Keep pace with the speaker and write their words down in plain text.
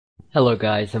Hello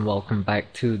guys, and welcome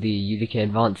back to the UDK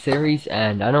Advanced series.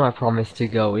 And I know I promised to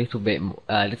go a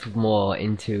little more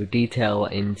into detail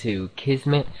into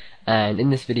Kismet, and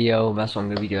in this video that's what I'm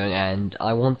going to be doing. And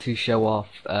I want to show off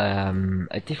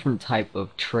a different type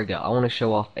of trigger. I want to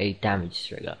show off a damage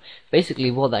trigger. Basically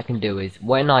what that can do is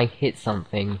when I hit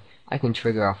something, I can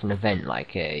trigger off an event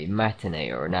like a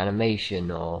matinee or an animation,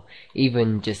 or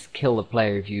even just kill the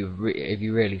player if you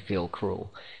really feel cruel.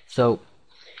 So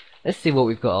let's see what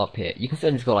we've got up here. You can see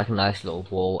it's got like a nice little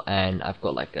wall, and I've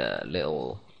got like a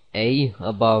little A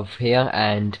above here,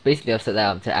 and basically I've set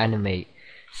that up to animate.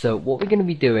 So what we're going to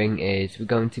be doing is we're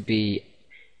going to be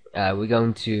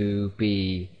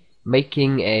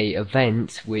making a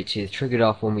event which is triggered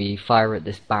off when we fire at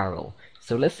this barrel.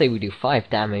 So let's say we do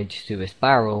 5 damage to this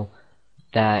barrel,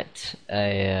 that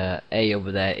A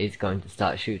over there is going to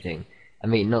start shooting. I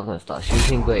mean, not going to start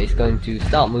shooting, but it's going to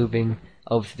start moving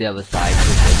over to the other side,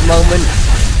 which at the moment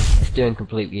it's doing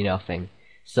completely nothing.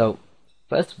 So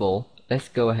first of all, let's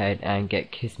go ahead and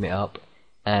get Kismet up,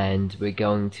 and we're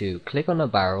going to click on the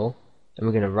barrel, and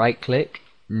we're going to right click,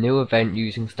 new event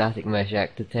using static mesh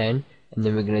actor 10, and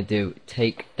then we're going to do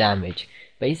take damage.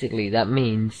 Basically that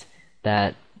means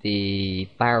that the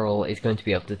barrel is going to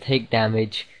be able to take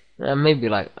damage, maybe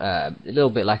like a little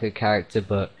bit like a character,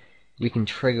 but we can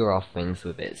trigger off things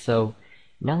with it. So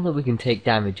now that we can take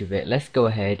damage with it, let's go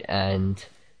ahead and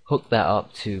hook that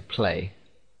up to play.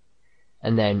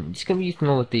 And then I'm just going to be using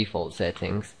all the default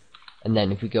settings. And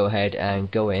then if we go ahead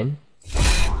and go in,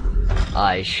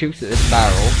 I shoot at this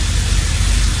barrel,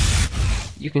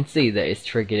 you can see that it's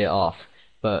triggered it off.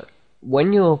 But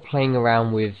when you're playing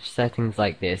around with settings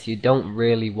like this, you don't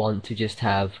really want to just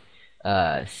have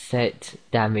set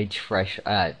damage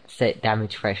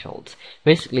thresholds.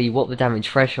 Basically what the damage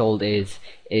threshold is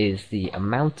the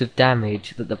amount of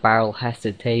damage that the barrel has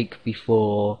to take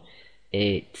before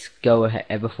it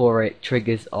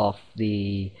triggers off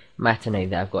the matinee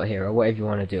that I've got here, or whatever you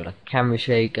want to do, like a camera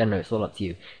shake. I know it's all up to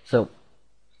you. So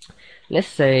let's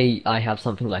say I have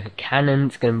something like a cannon,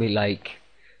 it's going to be like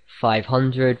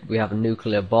 500. We have a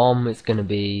nuclear bomb, it's going to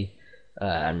be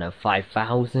I don't know,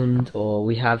 5,000, or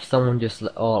we have someone just,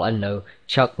 or I don't know,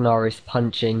 Chuck Norris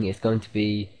punching, it's going to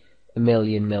be a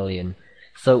million.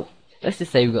 So let's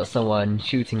just say we've got someone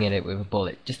shooting at it with a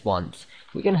bullet just once.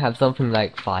 We're gonna have something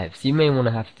like 5. So you may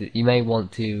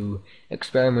want to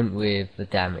experiment with the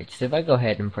damage. So if I go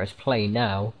ahead and press play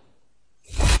now,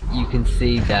 you can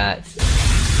see that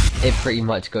it pretty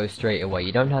much goes straight away.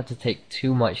 You don't have to take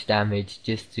too much damage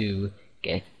just to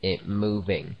get it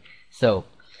moving. So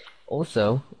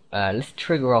also, let's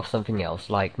trigger off something else,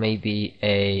 like maybe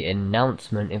an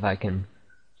announcement, if I can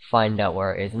find out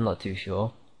where it is. I'm not too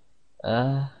sure.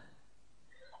 Okay,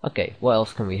 what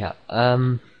else can we have?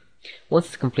 Once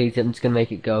it's completed, I'm just going to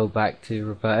make it go back to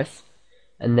reverse.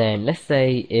 And then, let's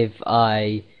say if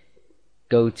I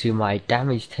go to my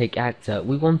damage take actor,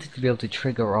 we want it to be able to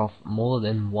trigger off more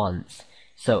than once.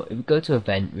 So, if we go to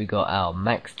event, we got our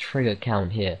max trigger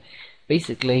count here.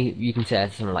 Basically, you can set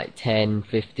it to something like 10,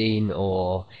 15,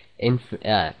 or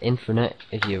infinite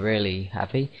if you're really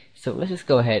happy. So let's just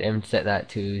go ahead and set that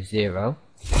to 0.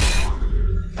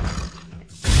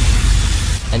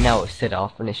 And now it's set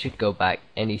off, and it should go back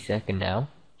any second now.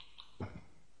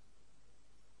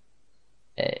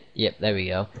 Yep, there we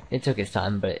go. It took its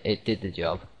time, but it did the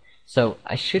job. So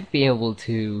I should be able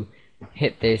to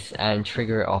hit this and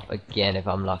trigger it off again if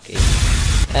I'm lucky.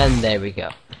 And there we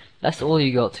go. That's all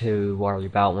you got to worry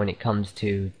about when it comes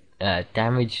to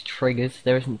damage triggers.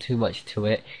 There isn't too much to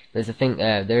it. There's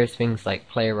things like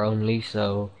player only,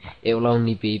 so it will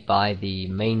only be by the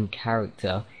main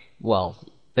character. Well,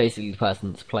 basically the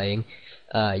person that's playing.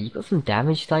 You've got some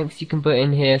damage types you can put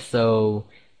in here, so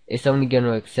it's only going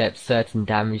to accept certain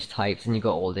damage types, and you've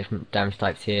got all different damage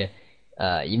types here.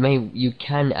 You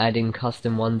can add in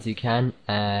custom ones. You can.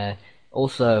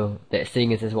 Also,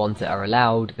 seeing as there's ones that are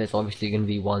allowed, there's obviously going to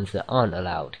be ones that aren't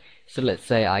allowed. So let's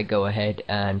say I go ahead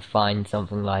and find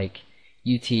something like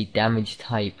UT damage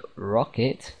type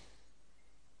rocket.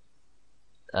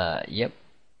 Yep.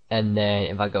 And then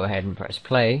if I go ahead and press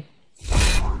play,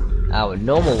 our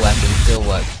normal weapon still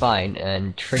works fine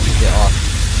and triggers it off.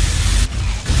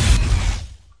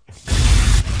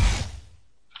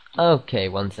 Okay,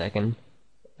 1 second.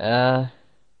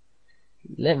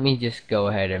 Let me just go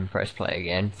ahead and press play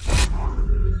again.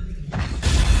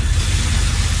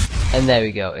 And there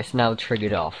we go, it's now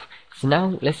triggered off. So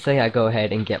now, let's say I go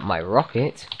ahead and get my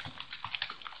rocket.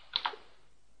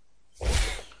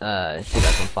 Let's see if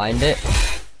I can find it.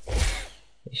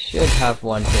 It should have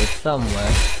one here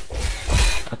somewhere.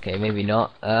 Okay, maybe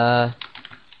not.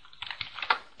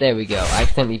 There we go. I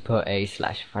accidentally put a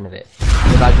slash in front of it.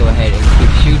 And if I go ahead and keep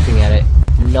shooting at it,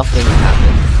 nothing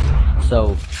happens.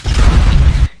 So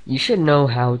you should know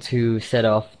how to set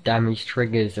off damage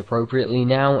triggers appropriately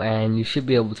now, and you should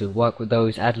be able to work with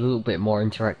those, add a little bit more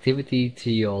interactivity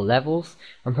to your levels.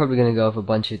 I'm probably going to go over a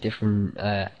bunch of different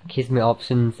kismet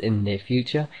options in the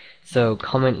future. So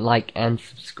comment, like, and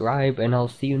subscribe, and I'll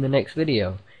see you in the next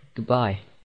video. Goodbye.